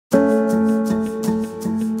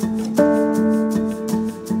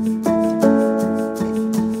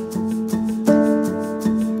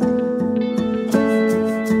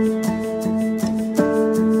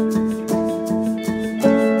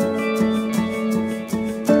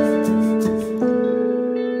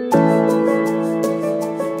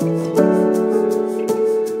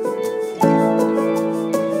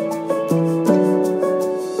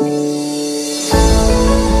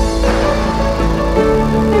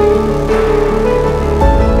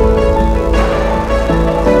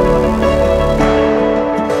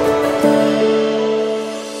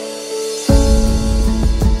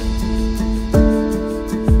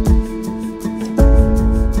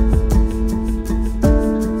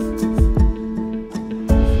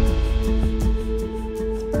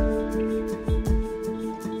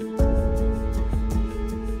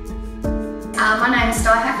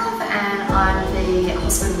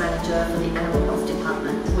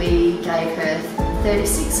gave her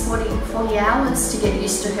 36, 40 hours to get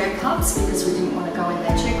used to her cubs because we didn't want to go in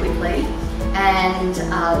there too quickly. And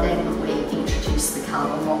then we introduced the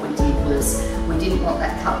cub, and what we did was we didn't want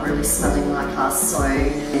that cub really smelling like us, so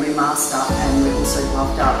we masked up and we also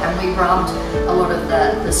gloved up, and we rubbed a lot of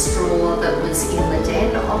the straw that was in the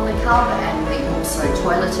den on the cub, and we also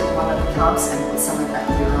toileted one of the cubs and put some of that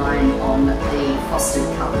urine on the fostered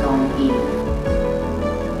cub going in.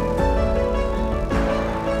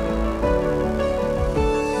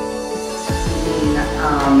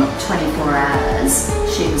 24 hours,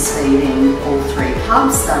 she was feeding all 3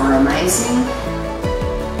 cubs. They were amazing.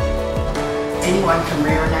 Anyone can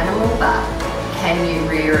rear an animal, but can you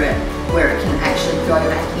rear it where it can actually go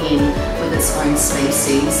back in with its own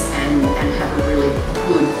species and have a really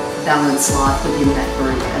good balanced life within that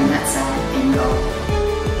group? And that's our end goal.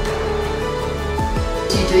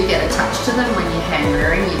 You do get attached to them when you're hand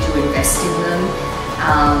rearing, you do invest in them,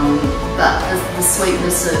 but the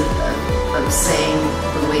sweetness of seeing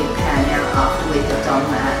the week pan out after we had done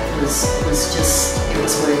that was just, it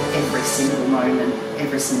was worth every single moment,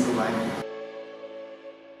 every single moment.